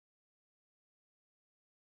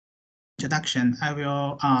introduction. I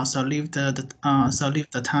will leave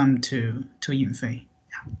the time to Yinfei.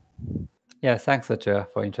 Yeah, thanks, Zhe,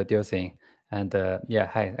 for introducing. And yeah,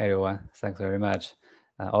 hi, everyone. Thanks very much.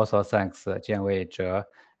 Also, thanks, Jianwei, Zhe,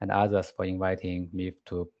 and others for inviting me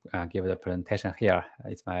to give the presentation here.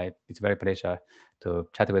 It's very pleasure to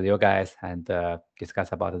chat with you guys and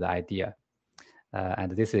discuss about the idea.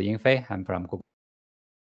 And this is Yinfei. I'm from Google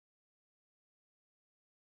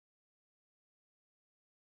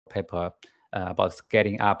paper about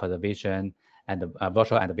scaling up the vision and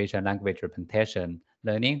virtual and vision language representation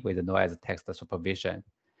learning with noise text supervision.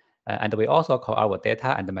 And we also call our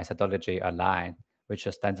data and methodology align, which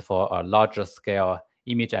stands for a larger scale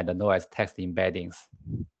image and noise text embeddings.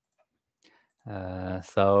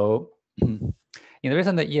 So in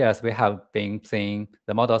recent years, we have been seeing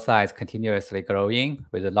the model size continuously growing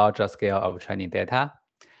with a larger scale of training data.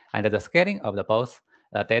 And the scaling of the both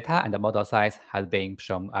data and the model size has been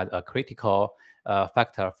shown as a critical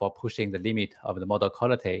factor for pushing the limit of the model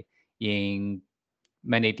quality in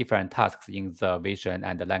many different tasks in the vision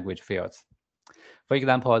and the language fields. For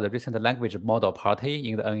example, the recent language model party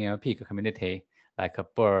in the NLP community, like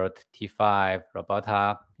BERT, T5,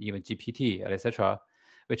 Robota, even GPT, etc.,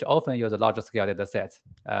 which often use larger scale datasets.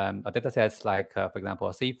 Datasets like, for example,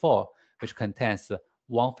 C4, which contains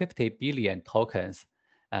 150 billion tokens.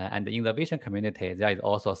 And in the vision community, there is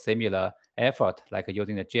also similar effort, like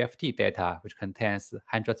using the GFT data, which contains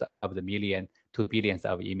hundreds of the million to billions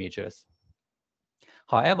of images.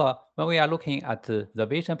 However, when we are looking at the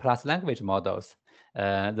vision plus language models,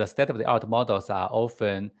 the state-of-the-art models are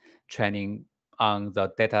often training on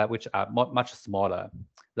the data which are much smaller.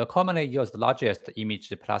 The commonly used largest image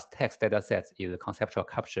plus text datasets is conceptual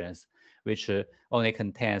captions, which only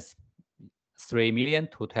contains 3 million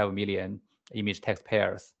to 12 million image text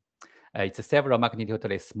pairs. It's several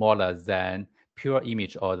magnitudely smaller than pure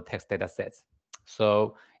image or the text datasets.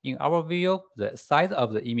 So in our view, the size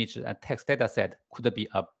of the image and text dataset could be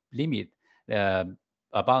a limit,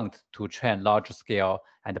 a bound to train large scale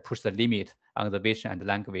and push the limit on the vision and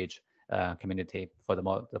language community for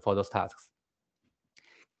those tasks.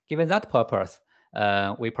 Given that purpose,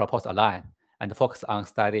 we propose Align and focus on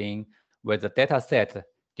studying with the data set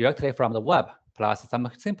directly from the web, plus some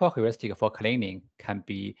simple heuristic for cleaning can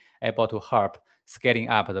be able to help scaling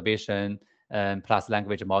up the vision plus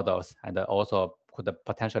language models, and also could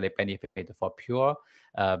potentially benefit for pure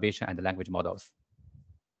vision and language models.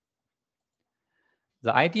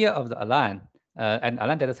 The idea of the Align and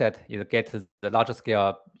Align dataset is get the larger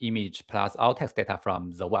scale image plus alt text data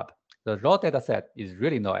from the web. The raw dataset is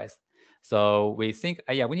really noise. So we think,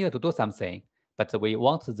 yeah, we need to do something, but we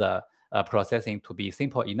want the processing to be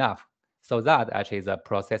simple enough so that actually the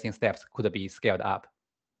processing steps could be scaled up.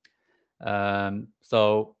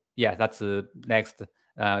 So yeah, that's the next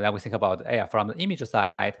that we think about. Yeah, from the image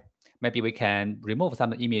side, maybe we can remove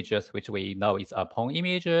some images which we know is upon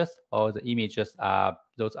images, or the images are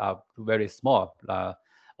those are very small,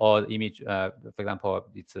 or the image, for example,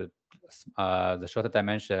 it's the shorter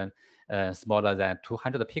dimension smaller than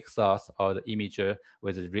 200 pixels, or the image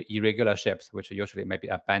with irregular shapes, which usually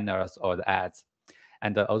maybe are banners or the ads.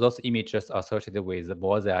 And all those images associated with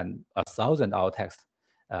more than 1,000 alt text,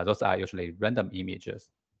 those are usually random images.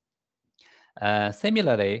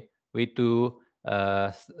 Similarly, we do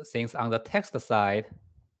things on the text side.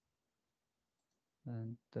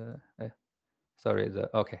 And sorry,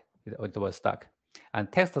 okay, it was stuck. On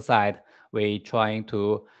text side, we trying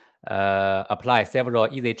to apply several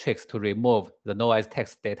easy tricks to remove the noise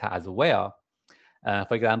text data as well.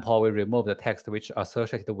 For example, we remove the text which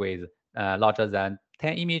associated with larger than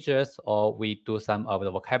 10 images, or we do some of the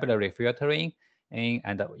vocabulary filtering,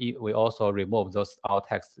 and we also remove those alt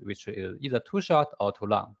text which is either too short or too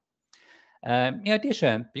long. In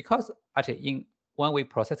addition, because actually when we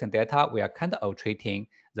processing data, we are kind of treating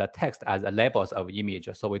the text as labels of image.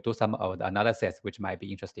 So we do some of the analysis which might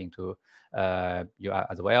be interesting to you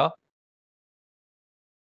as well.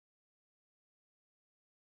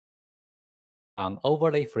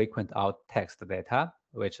 Overly frequent alt text data,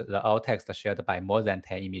 which the alt text shared by more than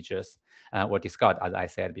 10 images were discarded, as I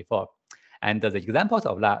said before. And the examples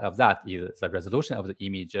of that is the resolution of the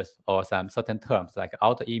images, or some certain terms like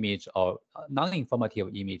alt image or non-informative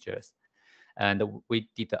images. And we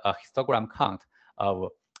did a histogram count of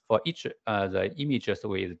for each the images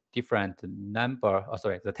with different number,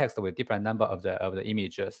 the text with different number of the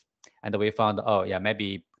images. And we found, oh yeah,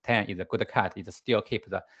 maybe 10 is a good cut. It still keep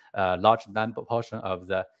the large number portion of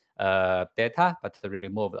the data, but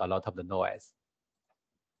remove a lot of the noise.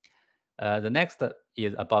 The next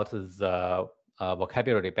is about the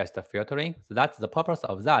vocabulary-based filtering. So that's the purpose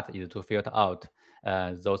of that, is to filter out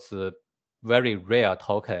those very rare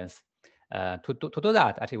tokens. To do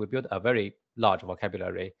that, actually, we built a very large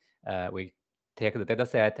vocabulary. We take the data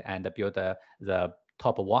set and build the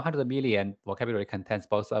top 100 million vocabulary contains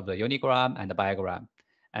both of the unigram and the bigram.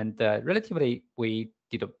 And relatively, we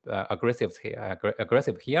did aggressive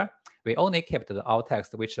here. We only kept the alt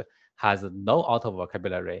text, which has no auto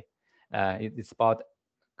vocabulary. It's about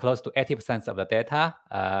close to 80% of the data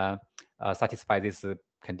satisfy this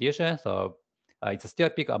condition. So it's still a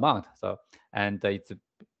big amount. So and it's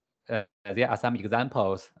there are some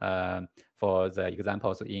examples for the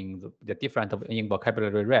examples in the different in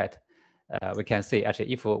vocabulary rate. We can see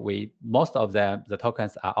actually if most of them the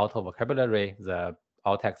tokens are auto vocabulary, the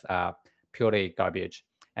alt text are purely garbage.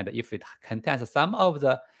 And if it contains some of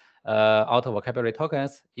the auto vocabulary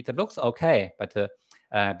tokens, it looks okay, but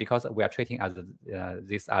because we are treating as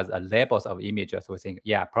this as a labels of images, we think,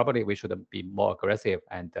 yeah, probably we should be more aggressive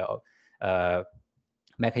and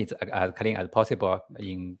make it as clean as possible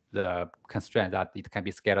in the constraint that it can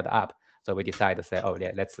be scaled up. So we decided to say, oh,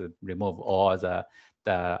 yeah, let's remove all the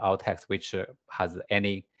alt text which has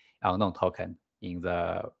any unknown token in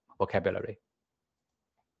the vocabulary.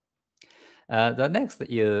 The next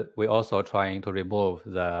is we also trying to remove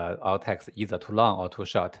the alt text either too long or too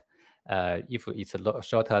short. If it's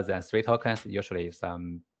shorter than 3 tokens, usually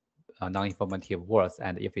some non-informative words,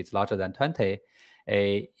 and if it's larger than 20,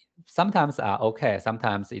 sometimes are okay.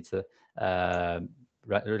 Sometimes it's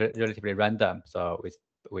relatively random. So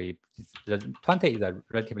the 20 is a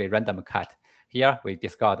relatively random cut. Here we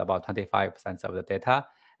discard about 25% of the data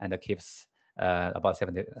and it keeps about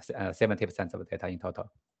 70% of the data in total.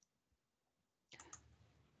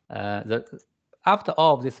 After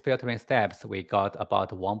all of these filtering steps, we got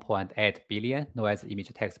about 1.8 billion noise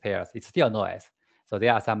image text pairs. It's still noise. So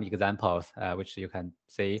there are some examples which you can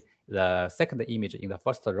see. The second image in the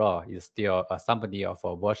first row is still a thumbnail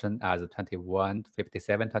for version as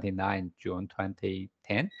 21.57.29 June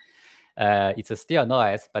 2010. It's still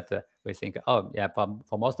noise, but we think, oh yeah,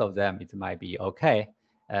 for most of them it might be okay.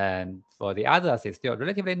 And for the others, it's still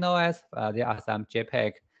relatively noise. There are some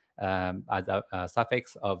JPEG as a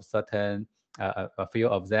suffix of certain a few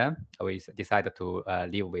of them. We decided to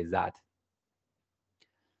live with that.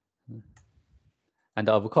 And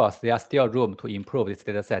of course, there are still room to improve this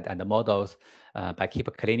data set and the models by keep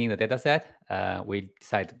cleaning the data set. We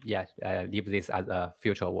decided, yeah, leave this as a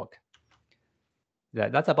future work.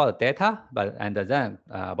 That's about the data, and then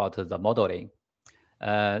about the modeling.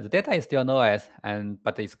 The data is still noise,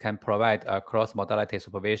 but it can provide a cross-modality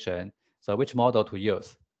supervision. So which model to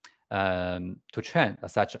use to train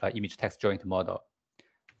such an image text joint model?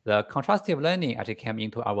 The contrastive learning actually came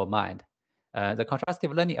into our mind. The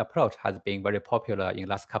contrastive learning approach has been very popular in the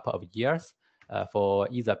last couple of years for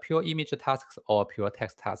either pure image tasks or pure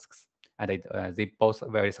text tasks. And they both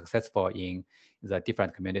very successful in the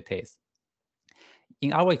different communities.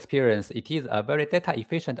 In our experience, it is a very data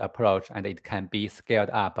efficient approach and it can be scaled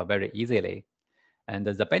up very easily. And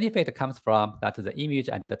the benefit comes from that the image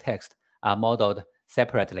and the text are modeled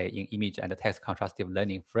separately in image and text contrastive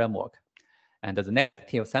learning framework. And the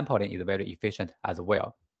native sampling is very efficient as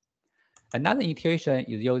well. Another intuition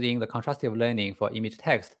is using the contrastive learning for image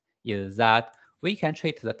text is that we can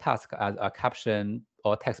treat the task as a caption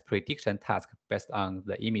or text prediction task based on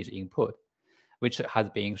the image input, which has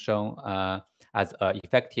been shown as an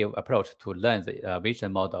effective approach to learn the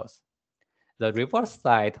vision models. The reverse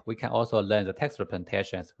side, we can also learn the text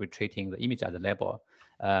representations with treating the image as a label.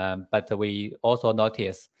 But we also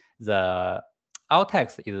notice the alt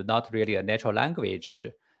text is not really a natural language.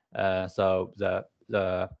 So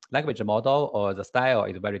the language model or the style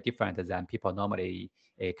is very different than people normally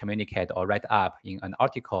communicate or write up in an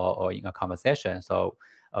article or in a conversation. So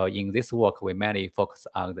in this work, we mainly focus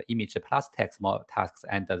on the image plus text tasks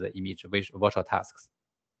and the image virtual tasks,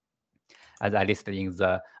 as I listed in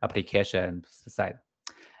the application side.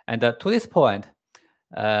 And to this point,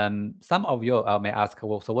 some of you may ask,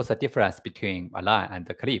 well, so what's the difference between Align and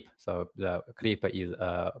the Clip? So the Clip is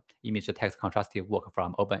image text contrastive work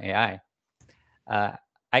from OpenAI.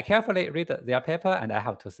 I carefully read their paper, and I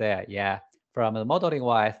have to say, yeah, from the modeling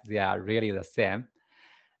wise, they are really the same.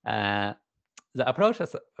 The approach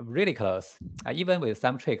is really close. Even with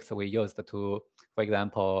some tricks we used to, for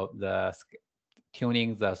example, the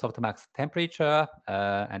tuning the softmax temperature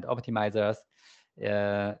and optimizers.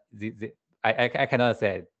 I cannot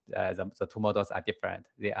say the two models are different.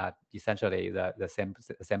 They are essentially the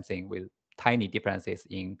same thing with tiny differences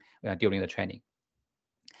in during the training.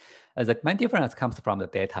 The main difference comes from the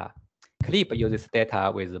data. Clip uses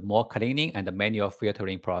data with more cleaning and manual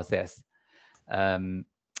filtering process.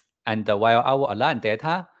 And while our Align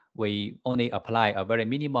data, we only apply a very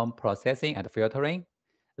minimum processing and filtering.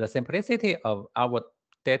 The simplicity of our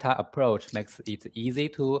data approach makes it easy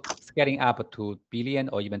to scaling up to billion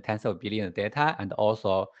or even tens of billion data, and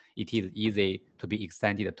also it is easy to be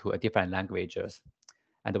extended to different languages.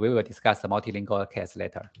 And we will discuss the multilingual case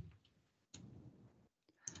later.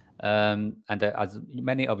 And as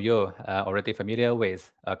many of you are already familiar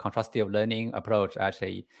with, contrastive learning approach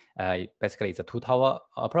actually basically is a two-tower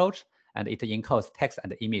approach, and it encodes text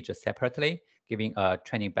and image separately, giving a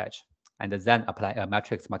training batch, and then apply a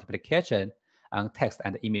matrix multiplication on text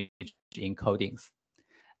and image encodings.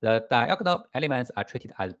 The diagonal elements are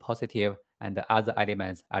treated as positive, and the other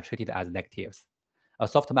elements are treated as negatives. A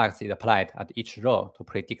softmax is applied at each row to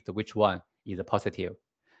predict which one is positive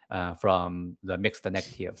from the mixed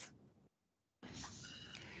negatives.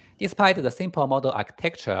 Despite the simple model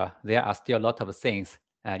architecture, there are still a lot of things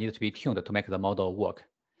need to be tuned to make the model work.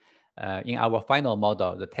 In our final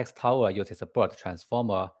model, the text tower uses a BERT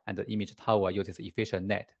transformer, and the image tower uses efficient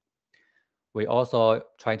net. We also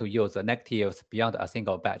try to use the negatives beyond a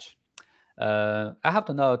single batch. I have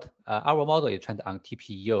to note, our model is trained on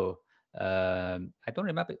TPU. I don't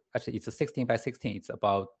remember, actually it's a 16 by 16, it's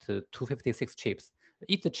about 256 chips.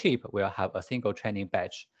 Each chip will have a single training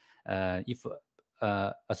batch. If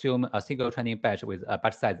assume a single training batch with a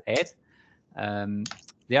batch size 8,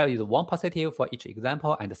 there is 1 positive for each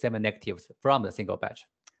example and 7 negatives from the single batch.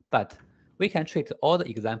 But we can treat all the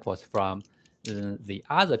examples from the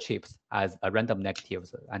other chips as a random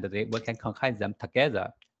negatives, and we can combine them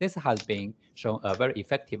together. This has been shown a very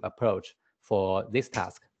effective approach for this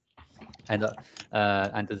task. And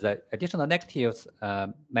the additional negatives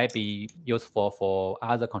may be useful for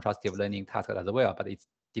other contrastive learning tasks as well, but it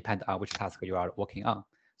depends on which task you are working on.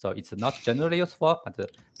 So it's not generally useful,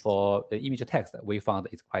 but for the image text, we found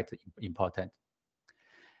it's quite important.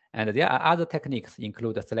 And there are other techniques,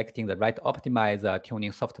 include selecting the right optimizer,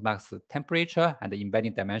 tuning softmax temperature, and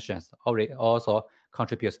embedding dimensions also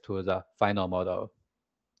contributes to the final model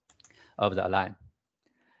of the align.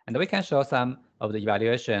 And we can show some of the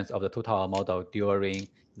evaluations of the two-tower model during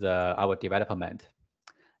our development.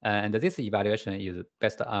 And this evaluation is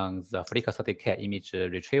based on the Flickr30K image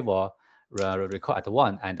retrieval record at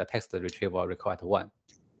 1 and the text retrieval record at 1.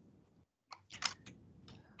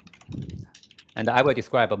 And I will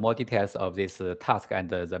describe more details of this task and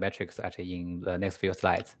the metrics actually in the next few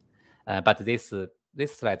slides. But this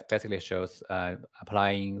slide basically shows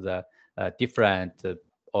applying the different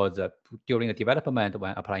during the development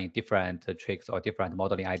when applying different tricks or different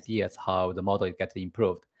modeling ideas, how the model gets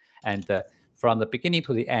improved. And from the beginning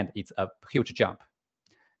to the end, it's a huge jump.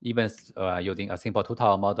 Even using a simple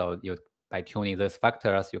two-tower model, by tuning these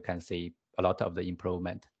factors, you can see a lot of the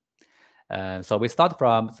improvement. So we start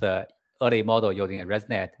from the early model using a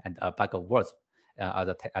ResNet and a bag of words at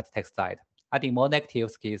the text side. Adding more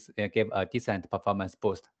negatives gave a decent performance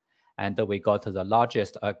boost. And we got the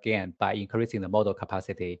largest again by increasing the model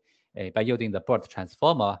capacity by using the BERT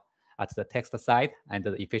transformer at the text side and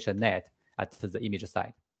the efficient net at the image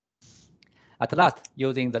side. At last,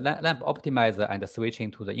 using the LAMP optimizer and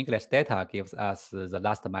switching to the English data gives us the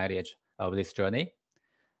last mileage of this journey.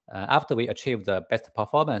 After we achieve the best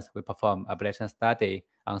performance, we perform ablation study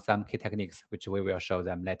on some key techniques, which we will show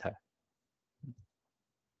them later.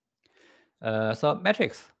 So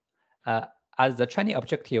metrics. As the training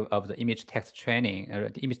objective of the image text training,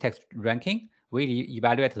 the image text ranking, we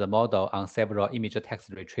evaluate the model on several image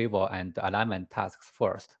text retrieval and alignment tasks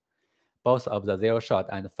first, both of the zero-shot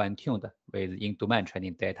and fine-tuned with in-domain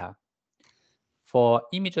training data. For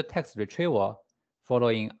image text retrieval,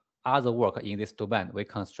 following other work in this domain, we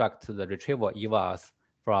construct the retrieval evals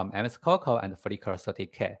from MSCOCO and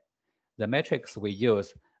Flickr30K. The metrics we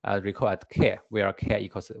use record k, where k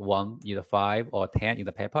equals 1, either 5 or 10 in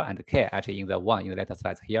the paper, and k actually in the 1 in the data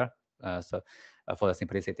slides here, for the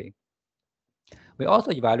simplicity. We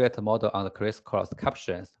also evaluate the model on the cross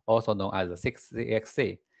captions, also known as the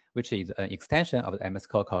 6CXC, which is an extension of the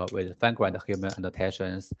MSCOCO with fine-grained human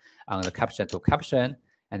annotations on the caption-to-caption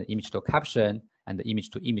and image-to-caption and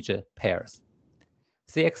image-to-image pairs.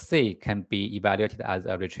 CXC can be evaluated as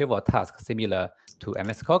a retrieval task similar to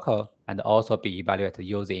MSCOCO and also be evaluated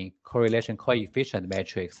using correlation coefficient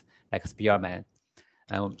metrics like Spearman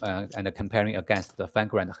and comparing against the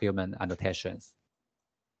fine-grained human annotations.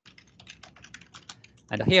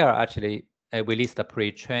 And here, actually, we list the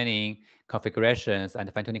pre-training configurations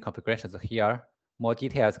and fine-tuning configurations here. More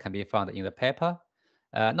details can be found in the paper.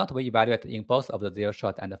 Note we evaluate in both of the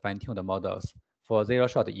zero-shot and the fine-tuned models. For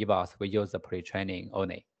zero-shot evals, we use the pre-training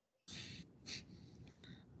only.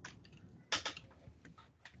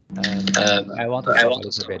 I want to talk a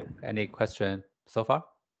little bit. Any question so far?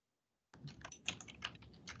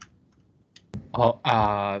 So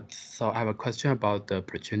I have a question about the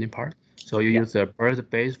pre-training part. So you use the bird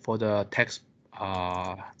base for the text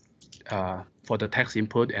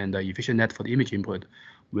input and the efficient net for the image input.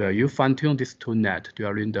 Will you fine-tune this two net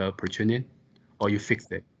during the pre-training, or you fix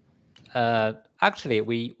it? Actually,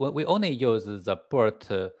 we only use the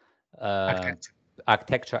BERT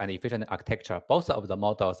architecture and efficient architecture. Both of the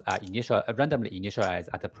models are randomly initialized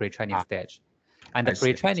at the pre-training stage. And the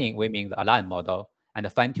pre-training, we mean the align model, and the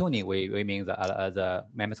fine-tuning, we mean the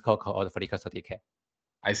MSCOCO or the Flickr30K.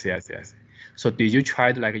 I see. So did you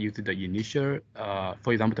try to use the initial,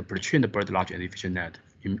 for example, the pre-trained bird large and efficient net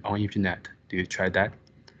on ImageNet? Did you try that?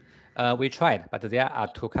 We tried, but there are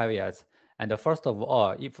two caveats. And first of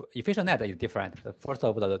all, if efficient net is different, first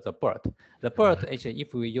of all, the BERT. The BERT, actually,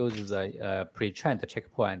 if we use the pre-trained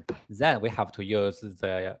checkpoint, then we have to use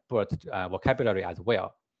the BERT vocabulary as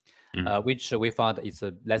well, which we found is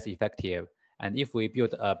less effective. And if we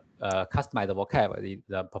build a customized vocab,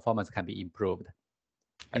 the performance can be improved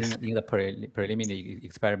in the preliminary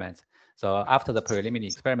experiments. So after the preliminary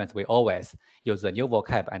experiments, we always use the new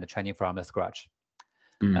vocab and training from the scratch.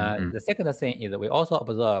 The second thing is that we also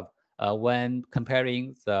observe when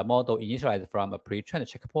comparing the model initialized from a pre-trained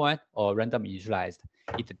checkpoint or random initialized,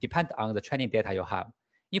 it depends on the training data you have.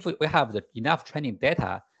 If we have enough training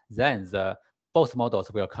data, then both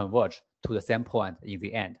models will converge to the same point in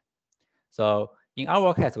the end. So in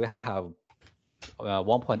our case, we have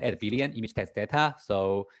 1.8 billion image text data,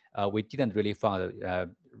 so we didn't really find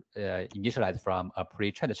initialized from a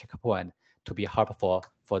pre-trained checkpoint to be helpful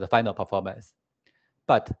for the final performance.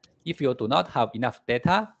 But if you do not have enough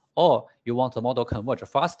data or you want the model converge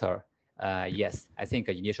faster, yes, I think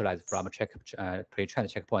initialized from a pre-trained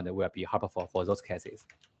checkpoint will be helpful for those cases.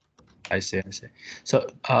 I see. So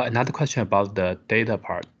another question about the data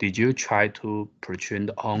part. Did you try to pre-train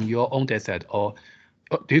on your own dataset, or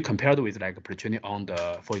do you compare it with pre-training on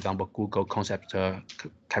the, for example, Google Conceptual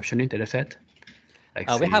Captioning dataset?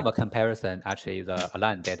 We have a comparison, actually, the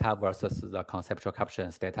aligned data versus the conceptual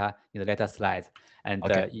captions data in the later slides. And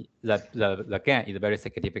the gain is very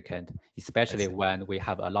significant, especially when we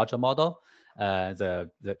have a larger model. The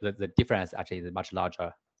difference actually is much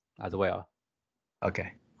larger as well.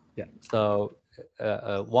 Okay. Yeah. So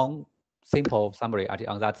one simple summary actually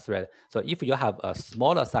on that thread. So if you have a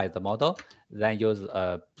smaller size model, then use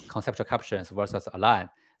conceptual captions versus align.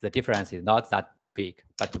 The difference is not that big,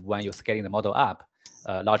 but when you're scaling the model up,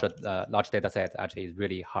 large data set actually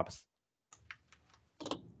really helps.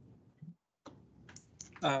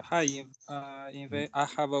 Hi, Yinfei. I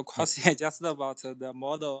have a question just about the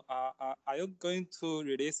model. Are you going to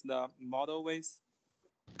release the model with?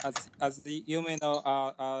 As you may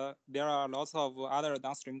know, there are lots of other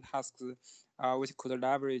downstream tasks which could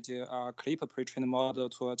leverage clip pre-trained model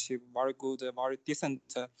to achieve very good, very decent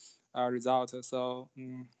result. So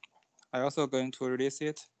are you also going to release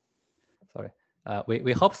it? Sorry,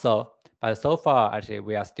 we hope so. But so far, actually,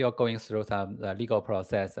 we are still going through some legal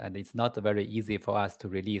process, and it's not very easy for us to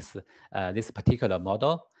release this particular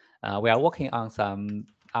model. We are working on some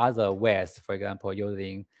other ways, for example,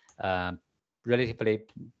 using relatively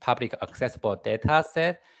public accessible data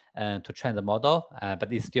set to train the model,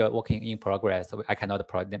 but it's still working in progress. So I cannot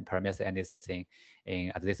promise anything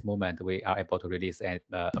at this moment. We are able to release a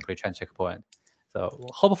pre-trained checkpoint. So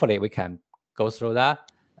hopefully we can go through that.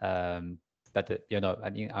 But in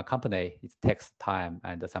our company, it takes time,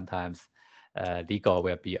 and sometimes legal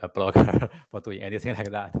will be a blocker for doing anything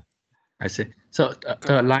like that. I see. So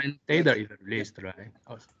the line data is released, right?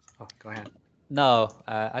 Oh, go ahead. No,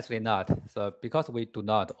 actually not. So because we do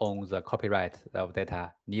not own the copyright of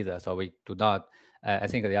data neither, so we do not. I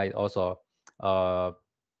think there is also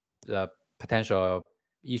the potential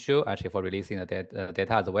issue actually for releasing the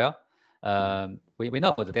data as well. We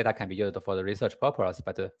know the data can be used for the research purpose,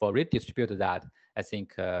 but for redistribute that, I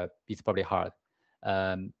think it's probably hard.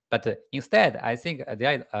 But instead, I think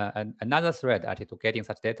there is another thread actually to getting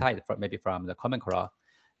such data, maybe from the Common Crawl.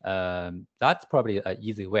 That's probably an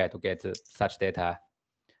easy way to get such data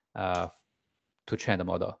to train the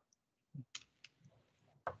model.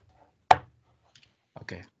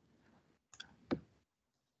 Okay.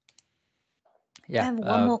 Yeah. I have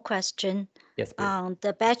one more question. Yes, please.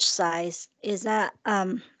 The batch size, is that,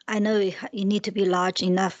 I know you need to be large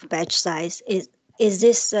enough batch size. Is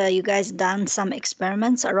this, you guys done some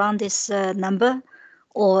experiments around this number,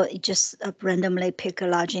 or just randomly pick a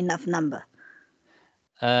large enough number?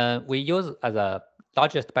 We use as a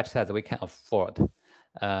largest batch size we can afford.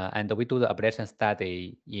 And we do the ablation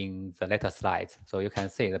study in the later slides. So you can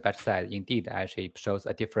see the batch size indeed actually shows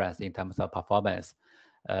a difference in terms of performance.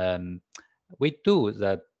 We do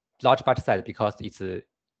the large batch size because it's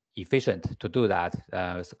efficient to do that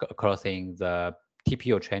crossing the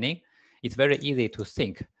TPU training. It's very easy to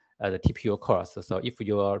sync the TPU cores. So if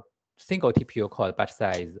your single TPU core batch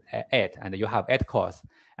size 8 and you have 8 cores,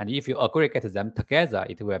 and if you aggregate them together,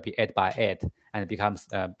 it will be 8 by 8 and it becomes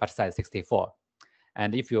batch size 64.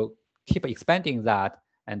 And if you keep expanding that,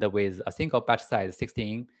 and with a single batch size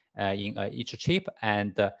 16 in each chip,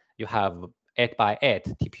 and you have 8 by 8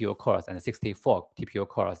 TPU cores and 64 TPU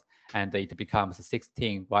cores, and it becomes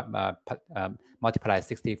 16 multiplied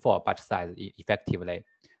 64 batch size effectively.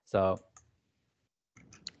 So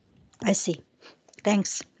I see.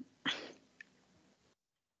 Thanks.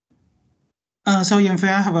 So Yanfei,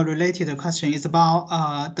 I have a related question. It's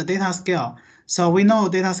about the data scale. So we know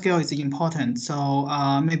data scale is important. So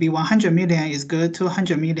maybe 100 million is good,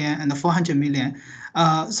 200 million, and 400 million.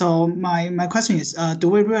 So my question is, do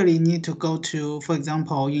we really need to go to, for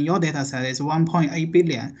example, in your data set is 1.8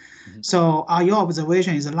 billion. So are your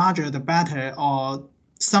observation is larger the better, or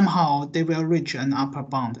somehow they will reach an upper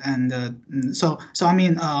bound? And so I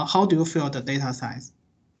mean, how do you feel the data size,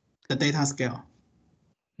 the data scale?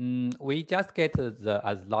 We just get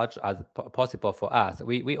as large as possible for us.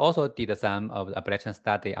 We also did some of the ablation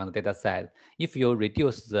study on the data set. If you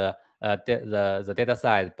reduce the data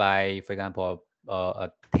size by, for example,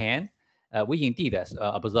 10, we indeed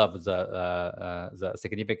observe the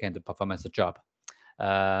significant performance drop.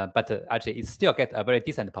 But actually, it still gets a very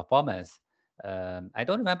decent performance. I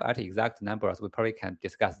don't remember actually exact numbers. We probably can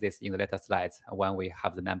discuss this in the later slides when we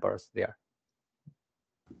have the numbers there.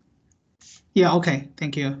 Yeah, okay,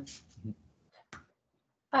 thank you.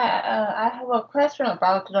 I have a question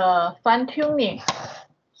about the fine-tuning.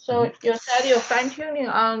 So you said you're fine-tuning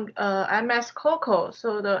on MSCOCO.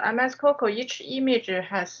 So the MSCOCO, each image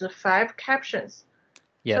has 5 captions.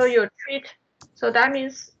 Yes. So you treat, so that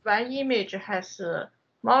means one image has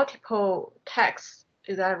multiple texts.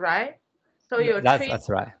 Is that right? So you that's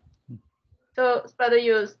right. So, but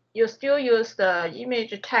you still use the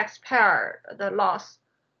image text pair, the loss.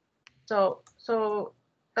 So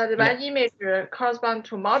but one image corresponds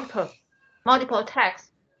to multiple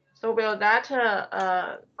texts. So will that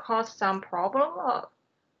cause some problem? Or?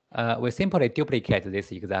 We simply duplicate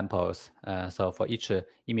these examples. So for each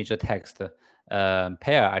image text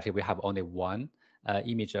pair, actually we have only one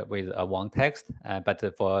image with one text. But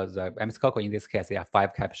for the MSCOCO in this case, there are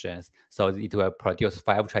 5 captions. So it will produce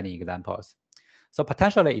 5 training examples. So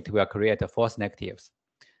potentially it will create false negatives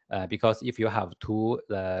because if you have 2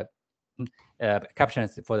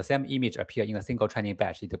 captions for the same image appear in a single training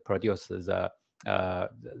batch, it produces the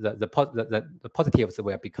positives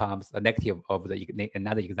will become a negative of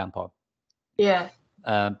another example. Yeah.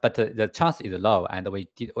 But the chance is low, and we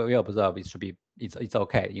observe it should be it's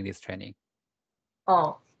okay in this training.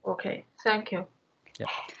 Oh, okay. Thank you. Yeah.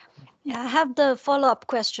 Yeah, I have the follow-up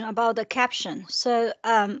question about the caption. So,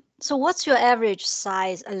 so what's your average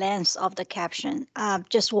size, length of the caption?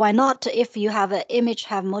 Just why not, if you have an image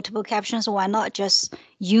have multiple captions, why not just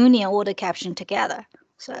union all the caption together?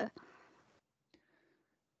 So,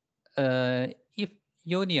 if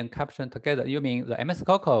union caption together, you mean the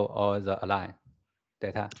MSCOCO or the align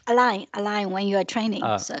data? Align when you are training.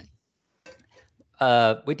 So.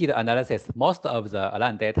 We did analysis. Most of the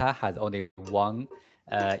align data has only one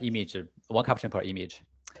image, one caption per image.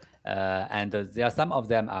 And there are some of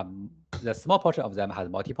them, the small portion of them has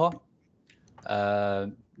multiple.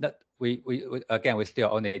 That we still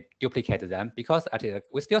only duplicate them because actually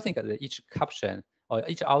we still think that each caption or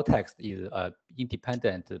each alt text is an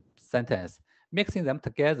independent sentence. Mixing them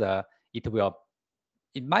together,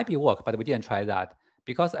 it might be work, but we didn't try that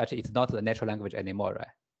because actually it's not the natural language anymore,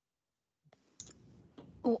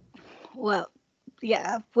 right? Well,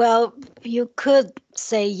 yeah. Well, you could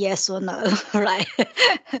say yes or no, right?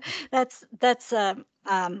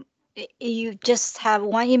 You just have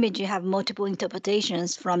one image. You have multiple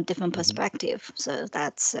interpretations from different perspectives. So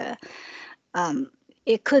that's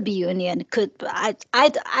it could be union. Could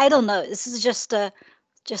I don't know. This is just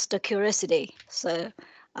a curiosity. So,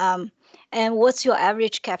 and what's your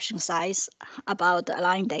average caption size about the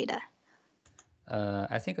align data?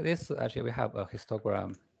 I think this actually we have a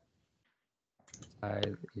histogram.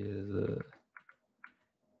 Size is.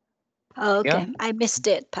 Okay, yeah. I missed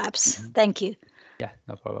it. Perhaps. Thank you. Yeah,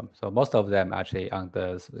 no problem. So most of them actually on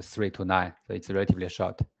the 3 to 9, so it's relatively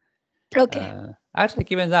short. Okay. Actually,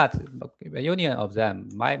 given that a union of them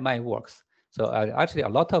might works. So actually, a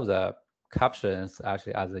lot of the captions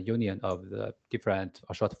actually are the union of the different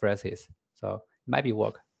or short phrases. So it might be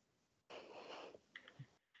work.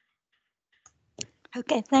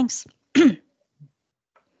 Okay, thanks.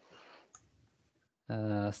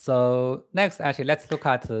 So next, actually, let's look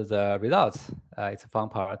at the results. it's a fun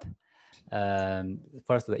part.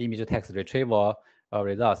 First, the image text retrieval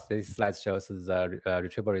results. This slide shows the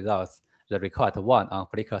retrieval results. The record one on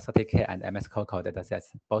Flickr30K and MSCOCO datasets,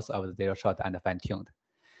 both of the zero shot and fine-tuned.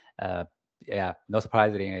 Yeah, not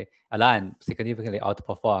surprisingly, Align significantly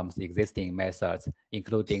outperforms existing methods,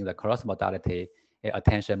 including the cross-modality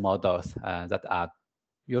attention models that are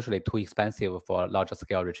usually too expensive for larger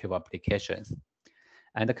scale retrieval applications.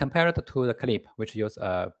 And compared to the CLIP, which use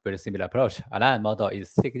a very similar approach, Align model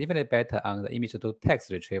is significantly better on the image-to-text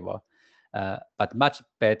retrieval, but much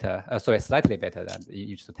better, slightly better than the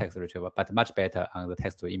image-to-text retrieval, but much better on the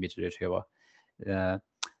text-to-image retrieval.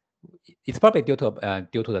 It's probably due to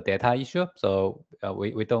the data issue. So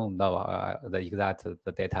we don't know the exact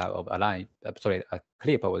the data of Align,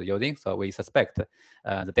 CLIP was using. So we suspect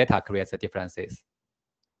the data creates the differences.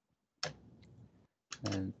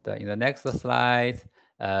 And in the next slide,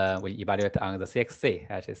 we evaluate on the CXC.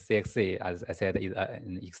 Actually, CXC, as I said, is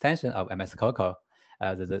an extension of MSCOCO.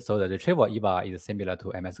 So the retrieval eval is similar to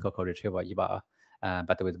MSCOCO retrieval eval,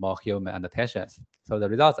 but with more human annotations. So the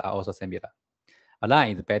results are also similar.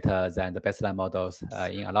 Align is better than the baseline models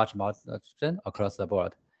in a large margin across the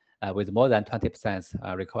board, with more than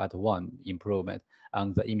 20% record one improvement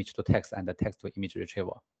on the image-to-text and the text-to-image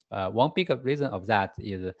retrieval. One big reason of that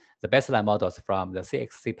is the baseline models from the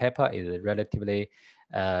CXC paper is relatively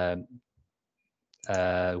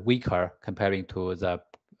weaker comparing to the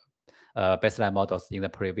baseline models in the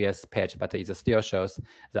previous page, but it still shows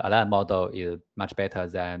the Align model is much better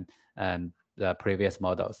than the previous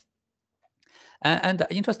models. And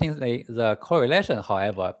interestingly, the correlation,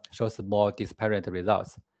 however, shows more disparate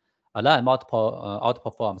results. Align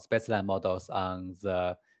outperforms baseline models on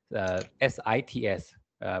the SITS,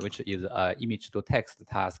 which is an image-to-text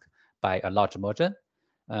task by a large margin,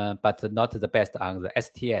 but not the best on the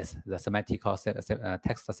STS, the semantic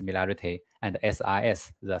text similarity, and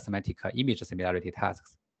SIS, the semantic image similarity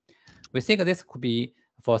tasks. We think this could be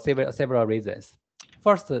for several reasons.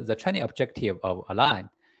 First, the training objective of Align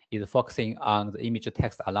is focusing on the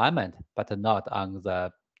image-to-text alignment, but not on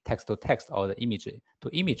the text-to-text or the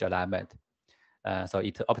image-to-image alignment. So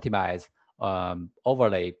it optimizes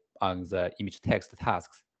overlay on the image-text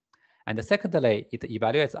tasks. And secondly, it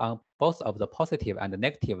evaluates on both of the positive and the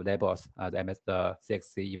negative labels, the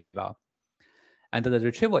CXC eval. And the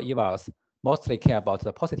retrieval evals mostly care about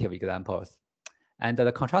the positive examples. And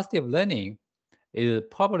the contrastive learning is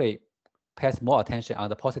probably pays more attention on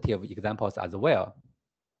the positive examples as well.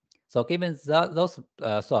 So given those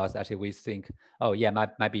thoughts, actually, we think, oh yeah,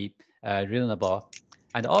 might be reasonable.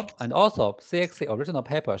 And also, CXC original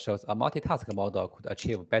paper shows a multitask model could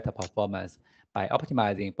achieve better performance by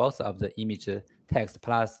optimizing both of the image text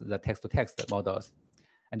plus the text-to-text models.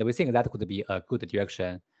 And we think that could be a good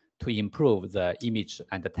direction to improve the image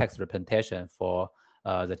and the text representation for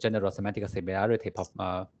the general semantic similarity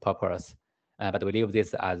purpose. But we leave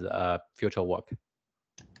this as future work.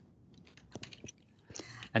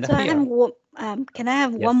 And so here, can I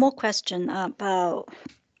have yes. one more question about,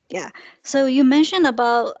 yeah. So you mentioned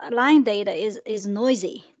about line data is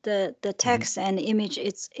noisy. The text and image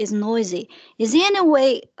is noisy. Is there any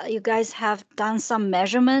way you guys have done some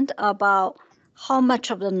measurement about how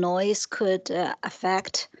much of the noise could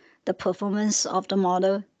affect the performance of the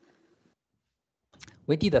model?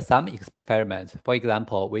 We did some experiments. For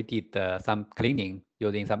example, we did some cleaning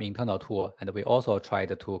using some internal tool, and we also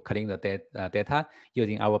tried to clean the data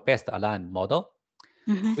using our best Align model.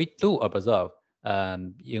 We do observe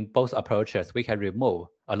in both approaches, we can remove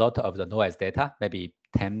a lot of the noise data, maybe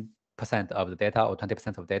 10% of the data or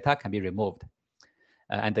 20% of data can be removed.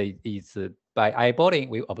 And it's by eyeballing,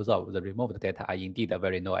 we observe the removed data are indeed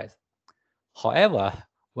very noise. However,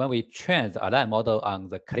 when we train the Align model on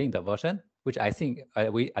the cleaned version, which I think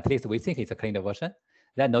we think it's a cleaned version,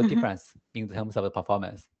 there's no difference in terms of the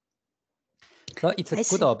performance. So it's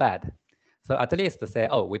good or bad. So at least say,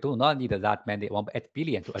 oh, we do not need that many 1.8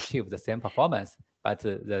 billion to achieve the same performance. But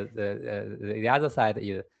the other side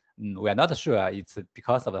is we are not sure it's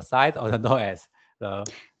because of the size or the noise.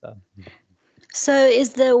 So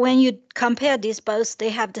is when you compare these both, they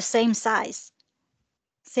have the same size,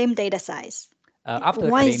 same data size. After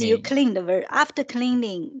Once cleaning, you clean after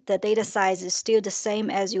cleaning, the data size is still the same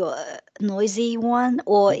as your noisy one,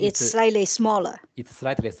 or it's slightly smaller? It's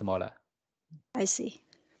slightly smaller. I see.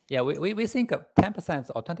 Yeah, we think 10%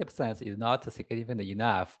 or 20% is not significant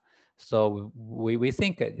enough. So we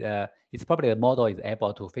think it's probably the model is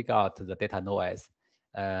able to figure out the data noise.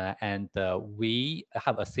 And we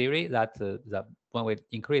have a theory that when we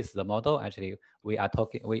increase the model, actually we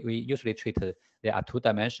usually treat there are two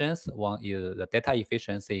dimensions. One is the data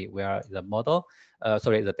efficiency, where the model,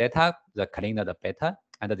 the data, the cleaner the better,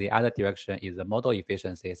 and the other direction is the model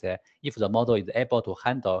efficiency. So if the model is able to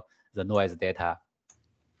handle the noise data.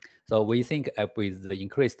 So we think with the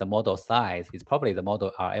increased model size, it's probably the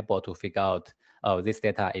model are able to figure out, oh, this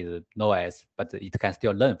data is noise, but it can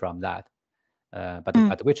still learn from that. But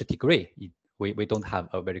at which degree, we don't have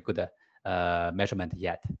a very good measurement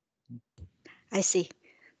yet. I see.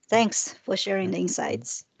 Thanks for sharing the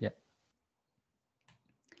insights. Yeah.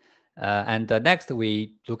 And next,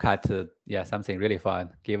 we look at something really fun.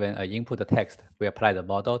 Given an input text, we apply the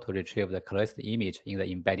model to retrieve the closest image in the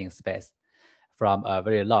embedding space from a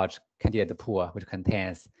very large candidate pool, which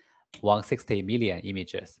contains 160 million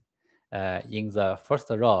images. In the first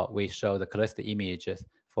row, we show the closest images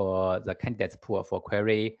for the candidates pool for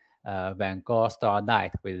query Van Gogh Star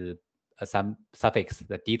Night with some suffix,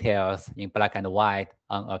 the details in black and white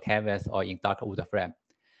on a canvas or in dark wood frame.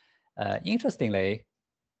 Interestingly,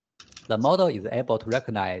 the model is able to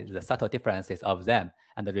recognize the subtle differences of them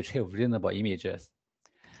and retrieve reasonable images.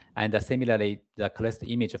 And similarly, the closest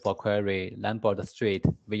image for query Lombard Street,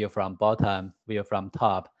 view from bottom, view from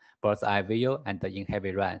top, bird's eye view, and in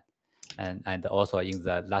heavy rain. And also in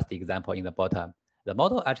the last example in the bottom, the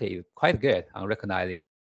model actually is quite good on recognizing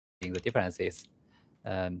the differences.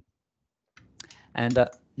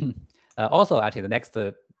 Also, actually, the next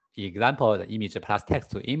example, the image plus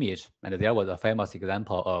text to image, and there was a famous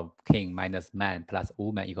example of king minus man plus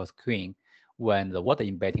woman equals queen. When the word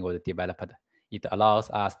embedding was developed, it allows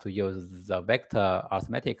us to use the vector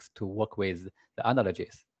arithmetics to work with the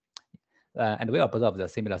analogies. And we observe the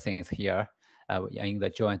similar things here in the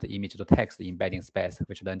joint image to text embedding space,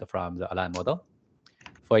 which learned from the Align model.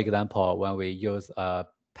 For example, when we use a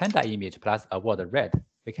panda image plus a word red,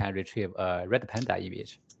 we can retrieve a red panda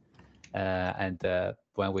image.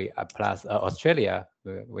 When we plus Australia,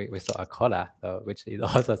 we saw a color, which is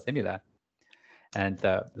also similar. And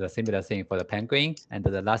the similar thing for the penguin. And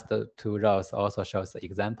the last two rows also shows the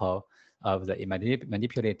example of the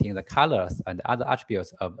manipulating the colors and other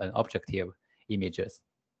attributes of an objective images.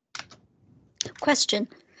 Question.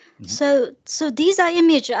 So these are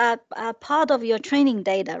images are part of your training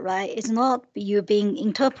data, right? It's not you being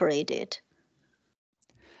interpreted.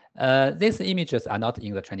 These images are not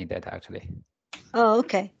in the training data, actually. Oh,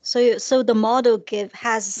 okay. So the model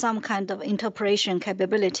has some kind of interpretation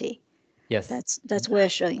capability. Yes. That's what we're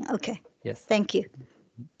showing. Okay. Yes. Thank you.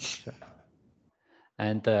 Sure.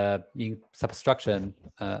 And in subtractions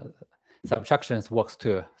works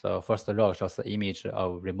too. So first row shows the image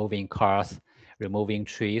of removing cars, removing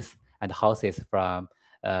trees and houses from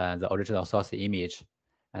the original source image.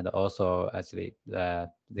 And also, actually, there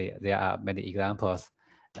are many examples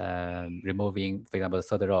removing, for example, the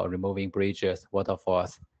third row, removing bridges,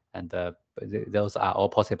 waterfalls, and those are all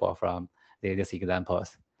possible from these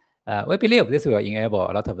examples. We believe this will enable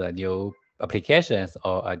a lot of the new applications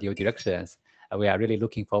or new directions. We are really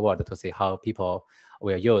looking forward to see how people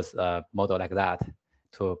will use a model like that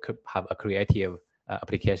to have a creative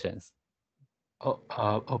applications.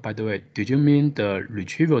 Oh, by the way, did you mean the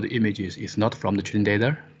retrieval of the images is not from the training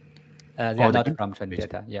data? They are not from training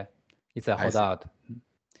data. Yeah, it's a holdout.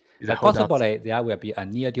 But possibly there will be a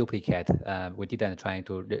near duplicate. We didn't try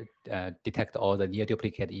to detect all the near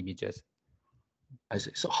duplicate images. I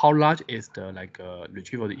see. So how large is the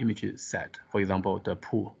retrieval of the images set? For example, the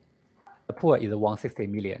pool. The pool is 160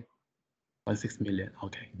 million. 160 million.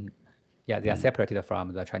 Okay. Yeah, they are separated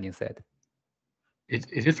from the training set.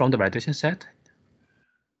 Is it from the validation set?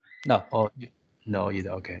 No. Oh, no,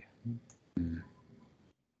 either. Okay.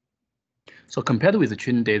 So compared with the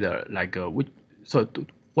training data,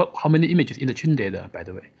 how many images in the training data, by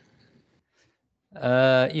the way?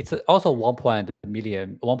 It's also 1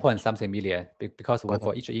 something million, because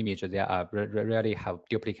for each image, there are rarely have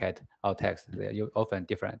duplicate alt text. They're often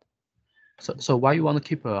different. So why you want to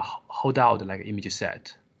keep a holdout like image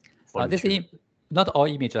set? Not all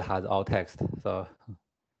images has alt text. So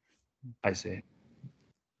I see.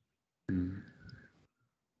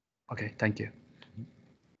 Okay, thank you.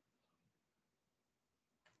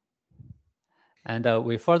 And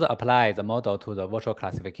we further apply the model to the virtual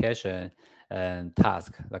classification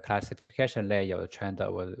task. The classification layer trained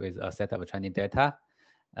with a set of training data.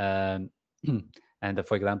 And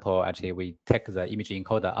for example, actually, we take the image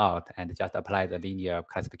encoder out and just apply the linear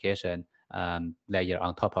classification layer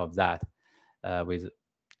on top of that with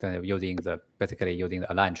basically using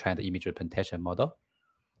the Align trained image representation model.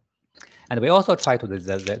 And we also try to the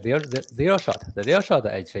zero shot. The zero shot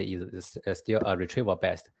actually is still a retrieval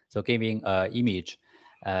based. So giving image,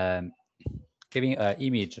 we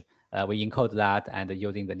encode that and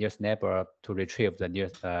using the nearest neighbor to retrieve the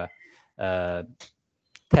nearest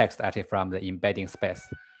text actually from the embedding space.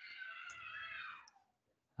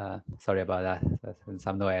 Sorry about that. That's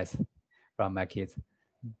some noise from my kids.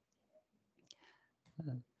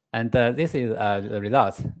 And this is the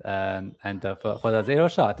results. And for the zero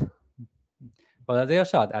shot,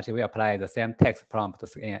 actually we apply the same text prompt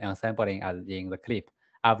sampling as in the clip,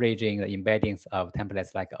 averaging the embeddings of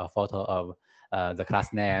templates like a photo of the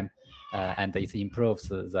class name, and it improves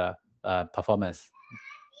the performance.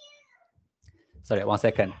 Sorry, 1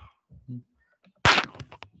 second.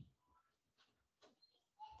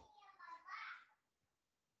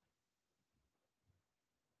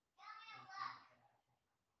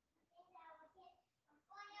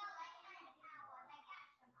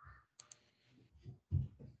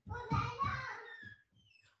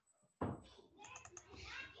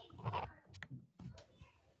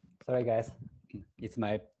 Sorry, guys. It's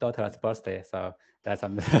my daughter's birthday, so there's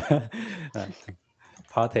some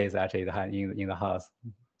parties actually in the house.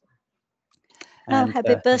 Oh,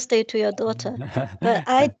 happy birthday to your daughter. But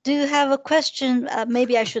I do have a question.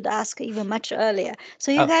 Maybe I should ask even much earlier.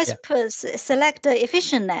 So you guys select the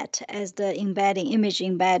EfficientNet as the image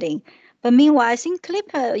embedding. But meanwhile, I think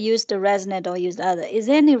Clipper used the ResNet or used other. Is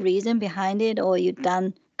there any reason behind it, or you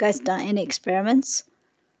guys done any experiments?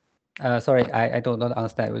 Sorry, I don't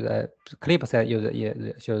understand. Clipper said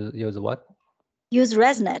use what? Use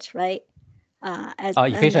ResNet, right? As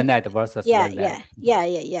EfficientNet versus ResNet.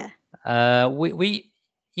 Yeah. We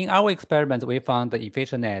in our experiments we found the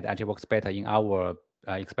EfficientNet actually works better in our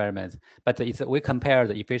experiments, but we compare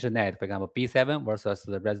the EfficientNet, for example, B7 versus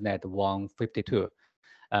the ResNet 152.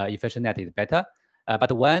 EfficientNet is better,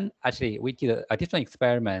 but when actually we did additional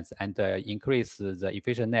experiments and increase the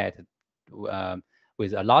EfficientNet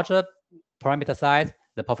with a larger parameter size,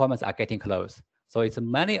 the performance are getting close. So it's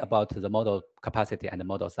mainly about the model capacity and the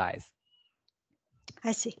model size.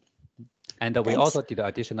 I see. And we also did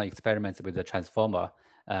additional experiments with the transformer.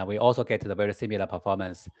 We also get the very similar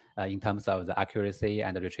performance in terms of the accuracy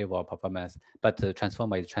and the retrieval performance, but the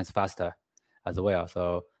transformer is faster as well.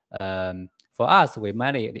 So for us, we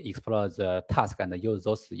mainly explore the task and use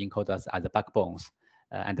those encoders as the backbones.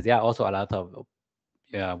 And there are also a lot of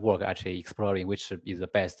work actually exploring which is the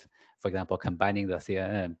best. For example, combining the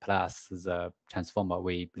CNN plus the transformer,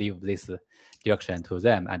 we leave this direction to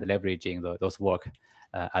them and leveraging those work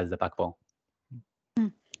as the backbone.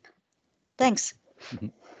 Thanks.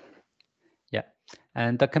 Yeah,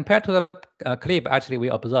 and compared to the clip, actually we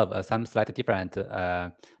observe some slightly different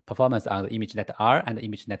performance on the ImageNet R and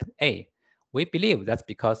ImageNet A. We believe that's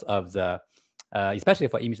because of the, especially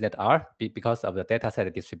for ImageNet R, because of the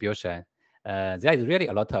dataset distribution. There is really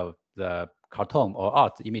a lot of the cartoon or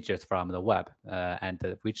art images from the web,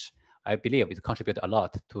 and which I believe it contributes a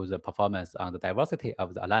lot to the performance on the diversity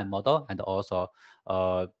of the aligned model, and also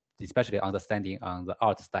especially understanding on the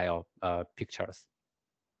art style pictures.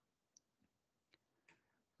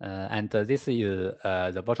 And this is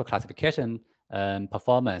the virtual classification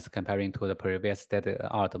performance comparing to the previous state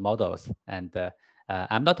art models. And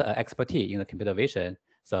I'm not an expert in the computer vision,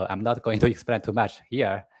 so I'm not going to explain too much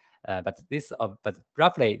here. But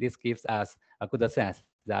roughly, this gives us a good sense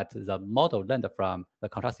that the model learned from the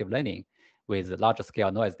contrastive learning with larger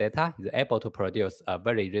scale noise data is able to produce a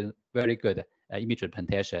very good image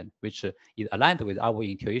representation, which is aligned with our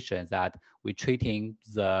intuition that we're treating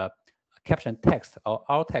the caption text or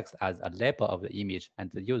alt text as a label of the image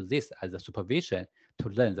and use this as a supervision to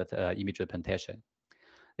learn that image representation.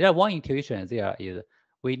 There one intuition there is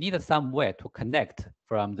we need some way to connect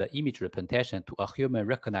from the image representation to a human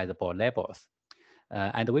recognizable labels.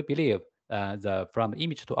 And we believe from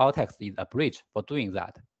image to alt text is a bridge for doing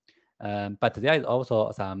that. But there is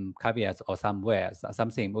also some caveats or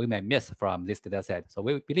something we may miss from this data set. So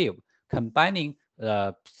we believe combining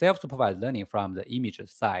self-supervised learning from the image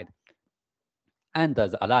side and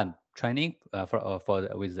the alarm training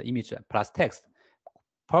with the image plus text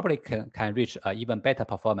probably can reach even better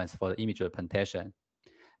performance for the image representation.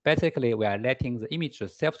 Basically, we are letting the image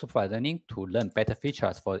self-supervised learning to learn better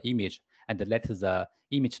features for the image and let the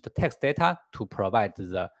image to text data to provide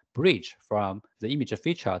the bridge from the image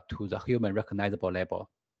feature to the human recognizable label.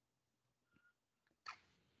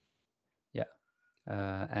 Yeah,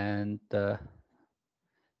 and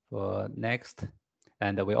for next,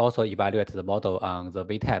 and we also evaluate the model on the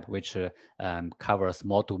VTAB, which covers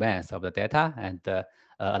more domains of the data. And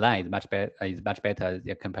align is much better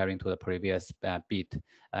comparing to the previous bit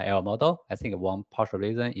L model. I think one partial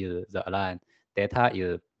reason is the align data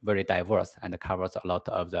is very diverse and covers a lot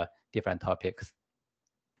of the different topics.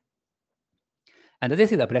 And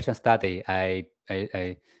this is a prediction study I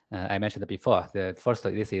mentioned before. The first,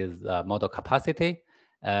 this is model capacity.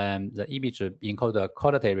 The image encoder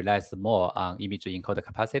quality relies more on image encoder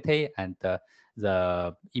capacity, and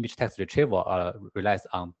the image text retrieval relies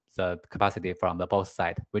on the capacity from the both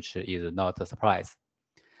sides, which is not a surprise.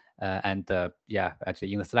 Yeah,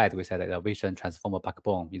 actually in the slide we said that the vision transformer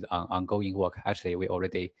backbone is ongoing work. Actually, we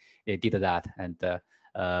already did that, and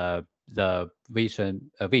the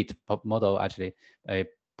vision VIT model actually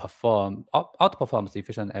outperforms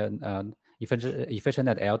efficient at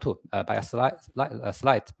L2 by a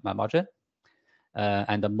slight margin,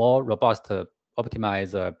 and the more robust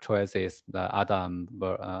optimize choices, the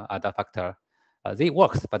other factor. It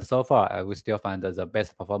works, but so far we still find that the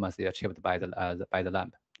best performance is achieved by the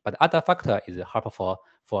lamp. But other factor is helpful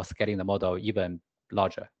for scaling the model even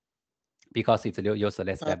larger because it uses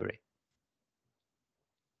less library.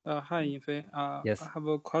 Hi, Yinfei. Yes. I have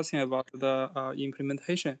a question about the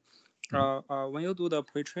implementation. When you do the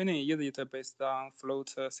pre-training, is it based on float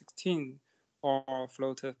 16 or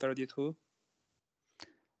float 32?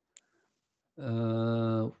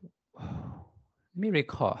 Let me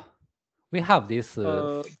recall. We have this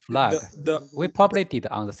flag. We probably did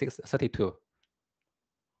on the 32.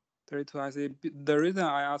 32, I see. The reason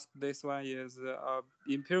I asked this one is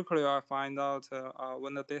empirically I find out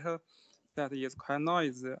when the data set is quite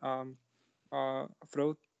noisy,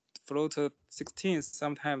 float 16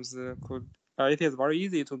 sometimes it is very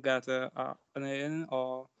easy to get NaN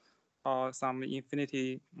or some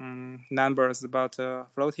infinity numbers, but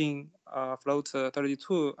float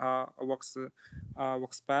 32 works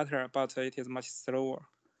better, but it is much slower.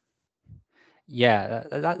 Yeah,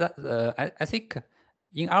 I think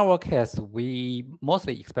in our case we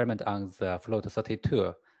mostly experiment on the float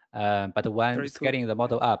 32. But when 32. scaling the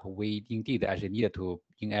model up, we indeed actually needed to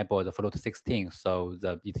enable the float 16, so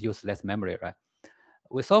it uses less memory, right?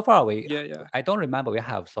 So far I don't remember we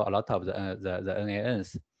have a lot of the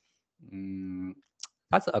NaNs.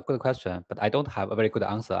 That's a good question, but I don't have a very good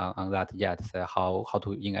answer on that yet. So how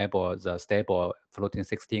to enable the stable float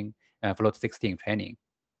 16 training.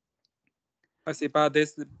 I see, but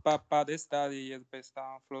this study is based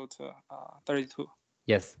on float 32.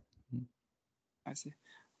 Yes. I see.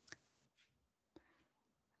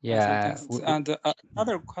 Yeah. And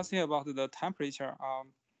another question about the temperature.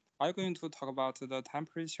 Are you going to talk about the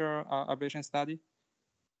temperature ablation study?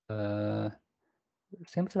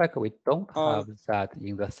 Seems like we don't have that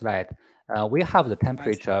in the slide. We have the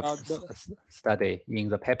temperature study in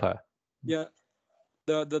the paper. Yeah.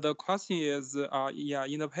 The question is, yeah,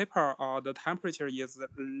 in the paper, the temperature is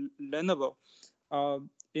learnable.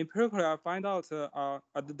 Empirically, I find out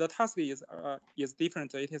the task is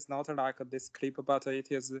different. It is not like this clip, but it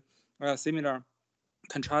is similar,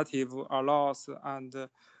 contrastive loss, and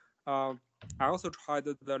I also tried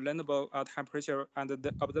the learnable temperature, and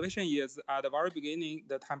the observation is at the very beginning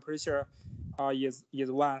the temperature is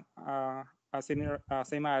 1,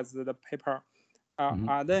 same as the paper.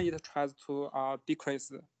 And then it tries to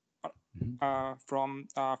decrease from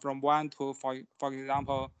 1 to, for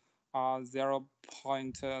example,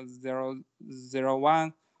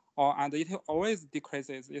 0.001, and it always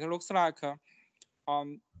decreases. It looks like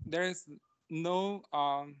there is no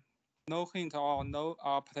hint or no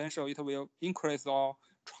potential it will increase or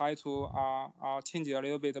try to change a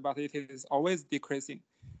little bit, but it is always decreasing.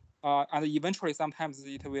 And eventually, sometimes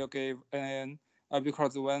it will give an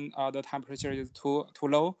because when the temperature is too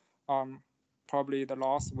low, probably the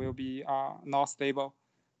loss will be not stable.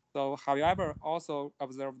 So have you ever also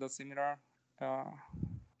observed the similar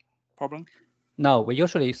problem? No, we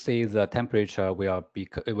usually see the temperature will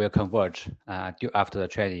converge after the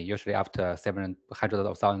training. Usually after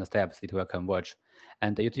 700,000 steps, it will converge,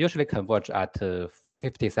 and it usually converge at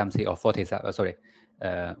 50 something or 40. Sorry,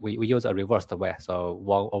 we use a reversed way, so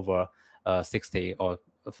 1 over 60 or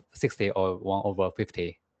 1 over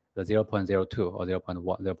 50, the 0.02 or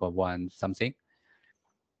 0.1 something.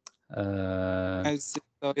 I see.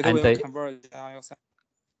 So it will converge on your side.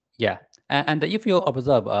 Yeah, and if you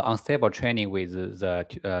observe unstable training with the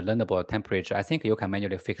learnable temperature, I think you can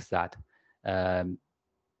manually fix that.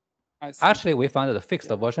 Actually, we found that the fixed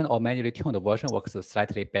version or manually tuned version works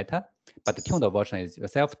slightly better, but the tuned version is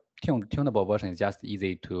tunable version is just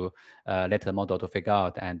easy to let the model to figure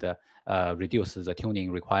out and reduce the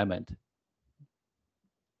tuning requirement.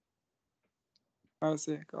 I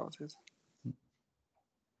see, got it.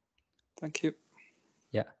 Thank you.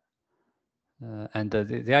 Yeah.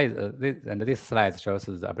 This slide shows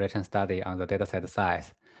the aberration study on the dataset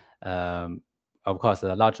size. Of course,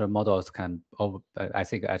 the larger models can. I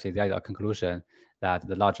think actually there is a conclusion that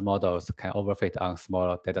the large models can overfit on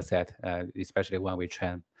smaller dataset, especially when we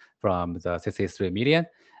train from the 63 million,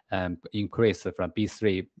 increase from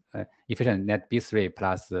B3 efficient net B3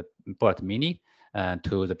 plus the BERT mini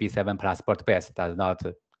to the B7 plus BERT base does not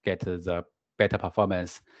get the better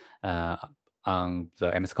performance on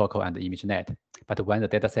the MSCOCO and the ImageNet. But when the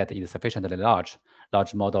dataset is sufficiently large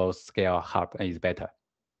model scale is better.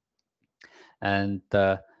 And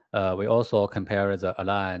we also compare the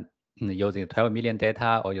align using 12 million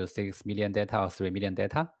data or use 6 million data or 3 million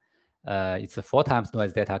data. It's 4 times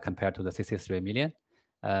noise data compared to the 63 million.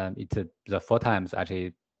 It's the 4 times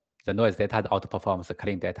actually the noise data outperforms the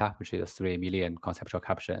clean data, which is 3 million conceptual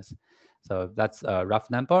captions. So that's a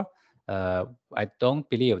rough number. I don't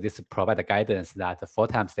believe this provides a guidance that the 4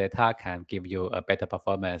 times data can give you a better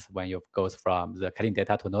performance when you goes from the clean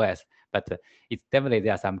data to noise, but it's definitely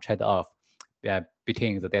there are some trade-off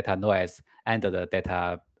between the data noise and the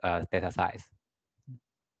data size.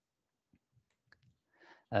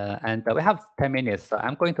 And we have 10 minutes, so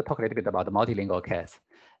I'm going to talk a little bit about the multilingual case.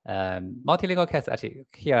 Multilingual case, actually,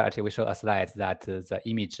 here we show a slide that the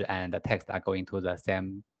image and the text are going to the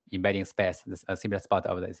same embedding space, a similar spot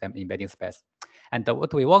of the same embedding space. And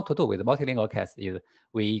what we want to do with the multilingual case is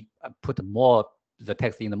we put more the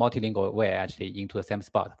text in the multilingual way actually into the same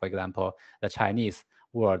spot. For example, the Chinese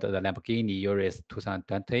word, the Lamborghini Urus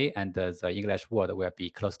 2020, and the English word will be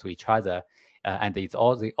close to each other. And it's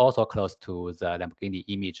also close to the Lamborghini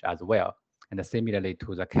image as well. And similarly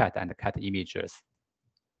to the cat and the cat images.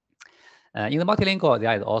 In the multilingual,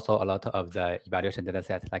 there is also a lot of the evaluation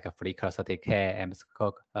dataset like a Flickr30K and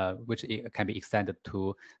MSCOCO, which can be extended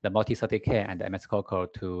to the multi-30K and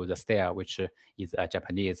MSCOCO to the STAIR, which is a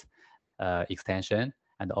Japanese extension,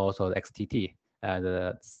 and also the XTT,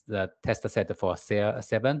 the test set for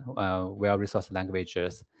STAIR7 well-resourced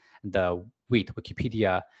languages, the WIT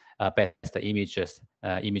Wikipedia based images,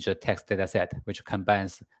 image text dataset, which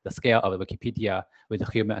combines the scale of Wikipedia with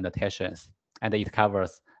human annotations, and it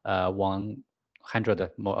covers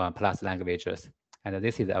 100 more, plus languages. And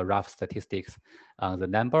this is a rough statistics on the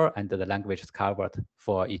number and the languages covered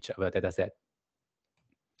for each of the dataset.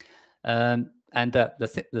 And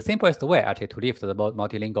the simplest way actually to lift the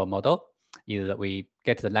multilingual model is that we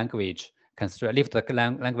get the language constraint, lift the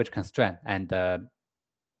language constraint, and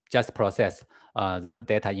just process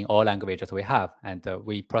data in all languages we have. And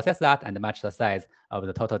we process that and match the size of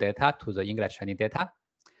the total data to the English training data.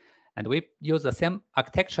 And we use the same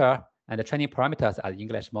architecture and the training parameters as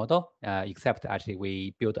English model, except actually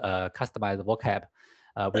we build a customized vocab,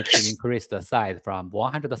 which increased the size from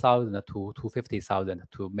 100,000 to 250,000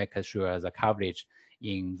 to make sure the coverage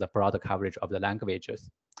in the broader coverage of the languages.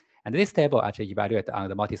 And this table actually evaluates on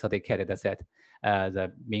the multi-30K dataset,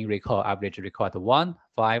 the mean recall, average recall at 1,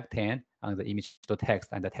 5, 10 on the image to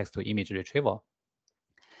text and the text to image retrieval.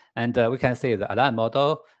 And we can see the Align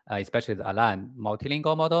model, especially the Align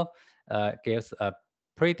multilingual model, gives a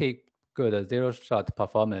pretty good zero-shot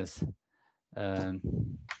performance.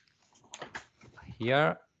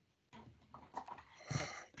 Here,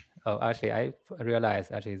 oh, actually, I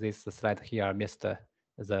realized actually this slide here missed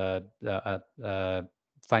the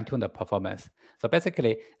fine-tuned performance. So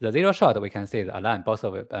basically, the zero-shot we can see the Align both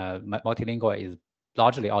of multilingual is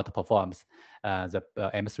largely outperforms the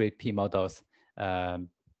M3P models.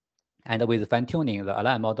 And with fine-tuning, the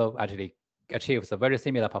Align model actually achieves a very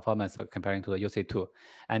similar performance comparing to the UC2.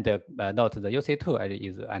 And note the UC2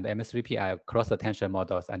 is and MS3P are cross-attention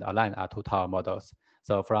models, and Align are two-tower models.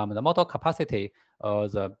 So from the model capacity or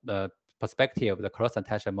the perspective, the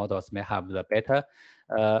cross-attention models may have the better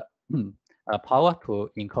power to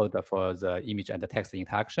encode for the image and the text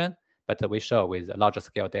interaction. But we show with larger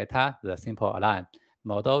scale data, the simple Align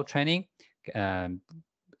model training can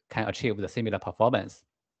achieve the similar performance.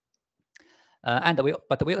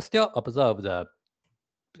 But we still observe the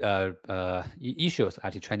issues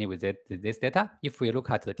actually training with this data. If we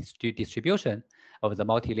look at the distribution of the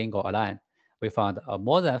multilingual Align, we found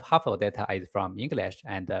more than half of data is from English,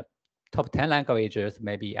 and top 10 languages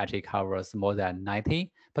maybe actually covers more than 90%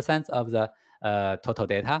 of the total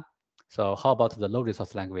data. So how about the low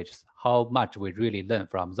resource languages? How much we really learn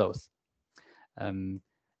from those?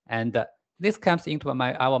 This comes into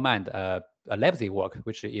our mind a lazy work,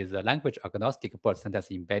 which is a language agnostic BERT sentence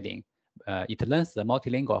embedding. It learns the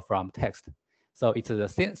multilingual from text. So it's a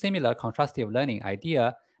similar contrastive learning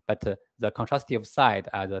idea, but the contrastive side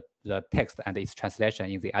are the text and its translation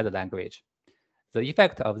in the other language. The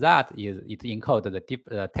effect of that is it encodes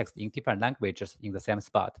the text in different languages in the same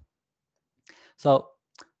spot. So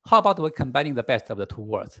how about we combining the best of the two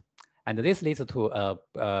worlds? And this leads to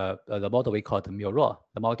the model we call the MURO,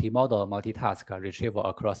 the multi-modal, multitask retrieval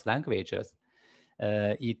across languages.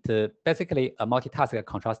 It basically a multitask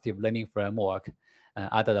contrastive learning framework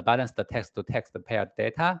under the balanced text-to-text paired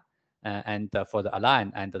data. And for the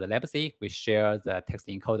align and the legacy, we share the text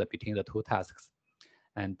encoder between the two tasks.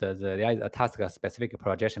 And there is a task-specific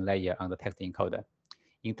projection layer on the text encoder.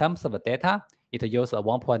 In terms of the data, it uses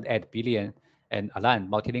 1.8 billion and align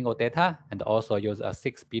multilingual data, and also use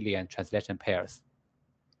 6 billion translation pairs.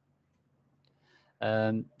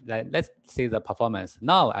 Let's see the performance.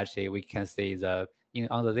 Now, actually, we can see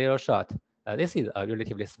on the zero shot. This is a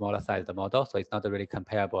relatively smaller sized model, so it's not really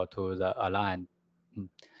comparable to the align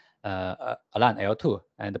L2.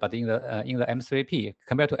 But in the M3P,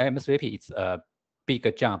 compared to M3P, it's a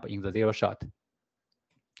big jump in the zero shot.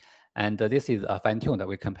 And this is a fine-tuned that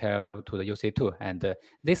we compare to the UC2. And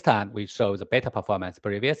this time we show the better performance.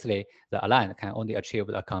 Previously, the align can only achieve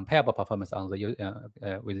a comparable performance on the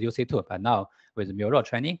with UC2. But now with MURO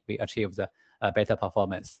training, we achieve the better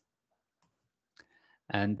performance.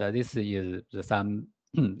 And this is some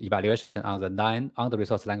evaluation on the 9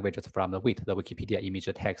 under-resourced languages from the WIT, the Wikipedia image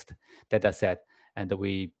text dataset. And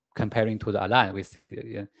we comparing to the align with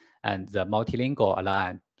and the multilingual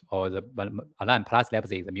align, or the align plus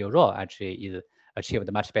legacy, the MURO actually is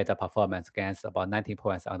achieved much better performance against about 90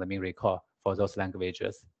 points on the mean recall for those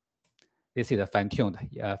languages. This is a fine-tuned.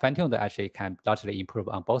 Fine-tuned actually can largely improve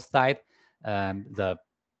on both sides. The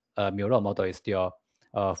MURO model is still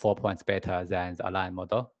 4 points better than the align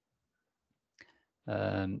model.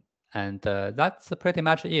 That's pretty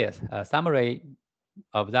much it. A summary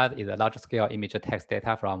of that is a large-scale image text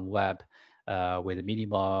data from web with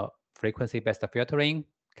minimal frequency-based filtering,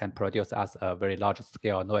 can produce us a very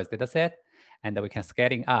large-scale noise dataset, and we can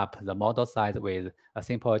scaling up the model size with a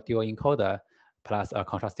simple dual-encoder plus a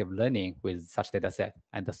contrastive learning with such dataset,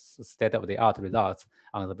 and the state-of-the-art results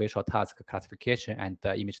on the visual task classification and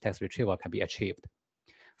the image text retrieval can be achieved.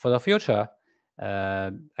 For the future,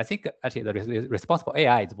 I think actually the responsible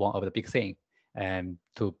AI is one of the big things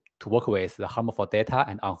to work with the harmful data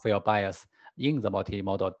and unfair bias in the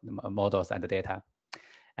multimodal models and the data.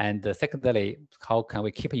 And secondly, how can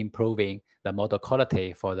we keep improving the model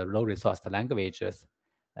quality for the low-resourced languages?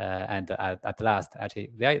 And at last,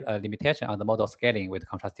 actually, there is a limitation on the model scaling with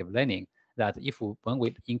contrastive learning, that when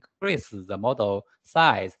we increase the model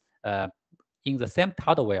size in the same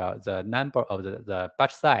hardware, the number of the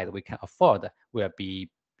batch size we can afford will be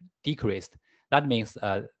decreased. That means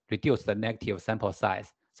reduce the negative sample size.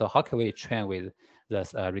 So how can we train with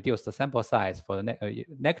this reduced sample size for the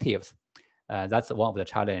negatives? That's one of the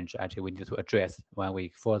challenges actually we need to address when we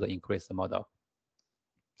further increase the model.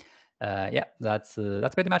 Yeah, that's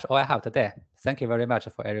pretty much all I have today. Thank you very much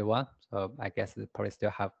for everyone. So I guess we probably still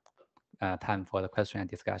have time for the question and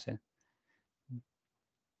discussion.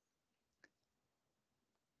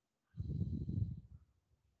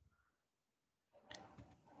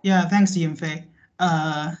 Yeah, thanks, Yinfei.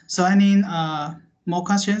 So any more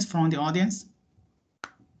questions from the audience?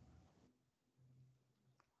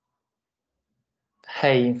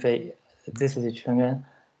 Hey, Yinfei, this is Chen Yuan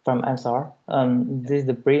from MSR. This is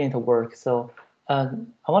the brilliant work. So I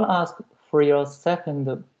want to ask, for your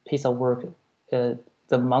second piece of work, the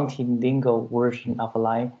multilingual version of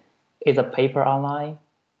Align, is a paper online,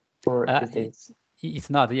 or is it? It's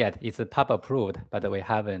not yet. It's pub approved, but we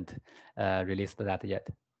haven't released that yet.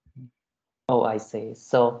 Oh, I see.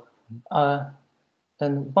 So,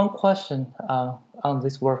 and one question on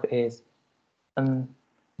this work is,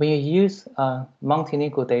 when you use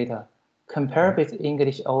multilingual data, compare with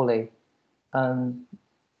English only,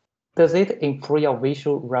 does it improve your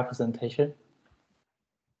visual representation?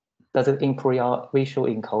 Does it improve your visual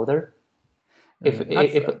encoder?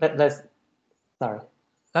 Sorry.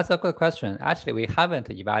 That's a good question. Actually, we haven't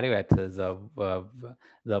evaluated the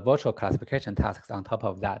virtual classification tasks on top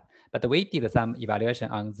of that, but we did some evaluation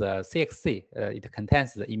on the CXC. It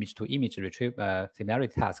contains the image-to-image retrieval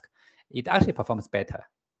similarity task. It actually performs better.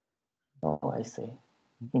 Oh, I see.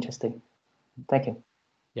 Interesting. Thank you.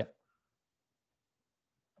 Yeah.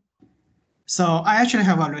 So I actually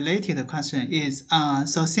have a related question. Is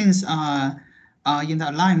so since in the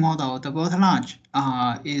Align model, the BERT large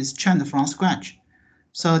is trained from scratch.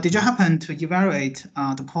 So did you happen to evaluate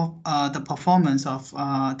the performance of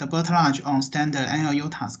the BERT large on standard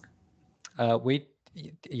NLU task? We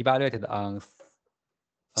evaluated on.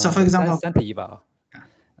 So for example, center eval.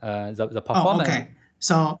 The performance. Oh, okay.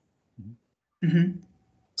 So.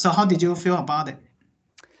 So how did you feel about it?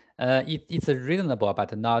 It's reasonable,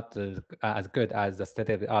 but not as good as the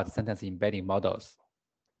state-of-the-art sentence embedding models.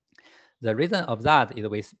 The reason of that is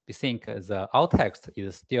we think the alt text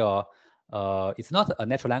is still it's not a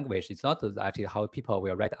natural language. It's not actually how people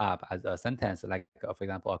will write up as a sentence, like for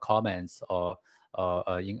example, a comments or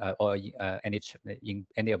in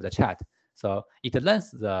any of the chat. So it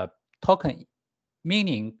learns the token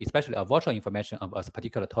meaning, especially a virtual information of a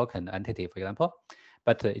particular token entity, for example,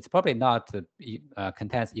 but it's probably not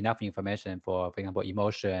contains enough information for example,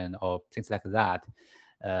 emotion or things like that,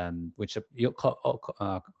 which you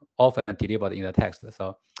often delivered in the text.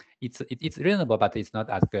 So it's reasonable, but it's not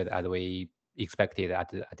as good as we expected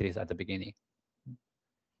at least at the beginning.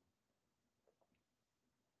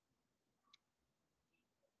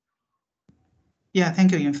 Yeah,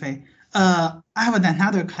 thank you, Yunfei. I have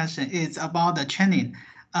another question. It's about the training.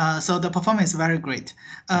 So the performance is very great.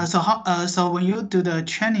 So when you do the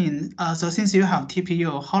training, so since you have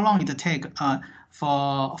TPU, how long it take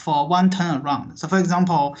for one turn around? So for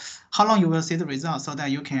example, how long you will see the results so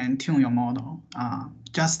that you can tune your model?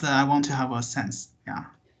 Just I want to have a sense. Yeah.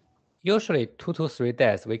 Usually 2 to 3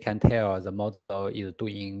 days, we can tell the model is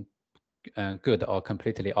doing good or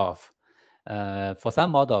completely off. For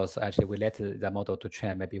some models, actually, we let the model to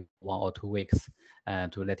train maybe 1 or 2 weeks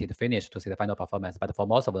and to let it finish to see the final performance. But for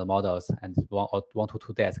most of the models, and 1 to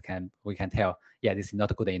 2 days, we can tell, yeah, this is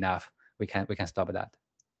not good enough. We can stop that.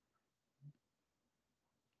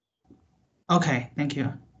 Okay, thank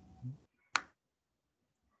you.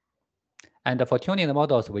 And for tuning the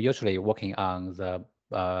models, we're usually working on the,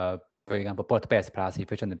 for example, BORT-based plus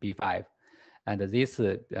efficient B5. And this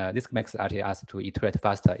makes actually us to iterate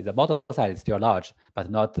faster. The model size is still large, but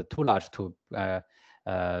not too large to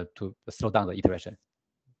slow down the iteration.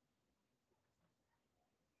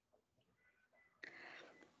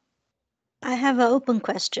 I have an open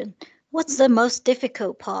question. What's the most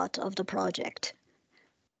difficult part of the project?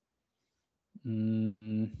 The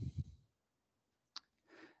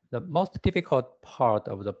most difficult part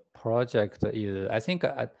of the project is, I think,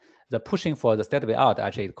 the pushing for the state of the art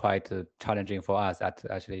actually is quite challenging for us. At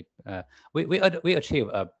actually, we achieve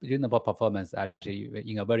a reasonable performance actually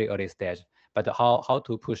in a very early stage. But how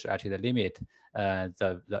to push actually the limit? There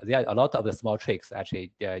are a lot of the small tricks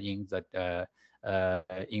actually in the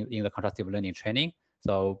contrastive learning training.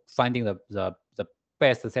 So finding the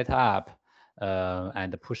best setup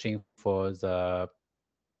and pushing for the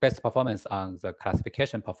best performance on the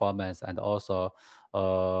classification performance, and also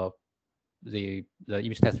the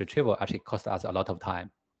image text retrieval actually cost us a lot of time.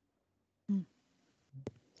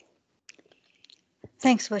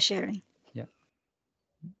 Thanks for sharing. Yeah.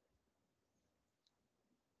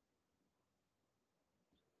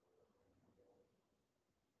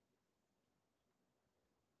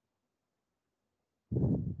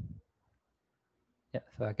 Yeah,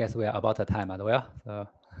 so I guess we are about the time as well. So.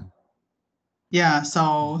 Yeah,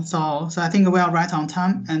 so I think we are right on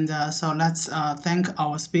time, and so let's thank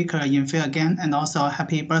our speaker Yunfei again, and also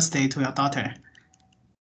happy birthday to your daughter.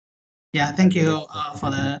 Yeah, thank you for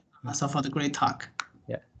the great talk.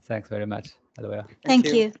 Yeah, thanks very much as well. Thank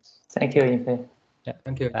you. Thank you, Yunfei. Yeah,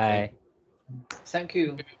 thank you. Bye. Thank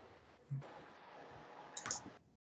you.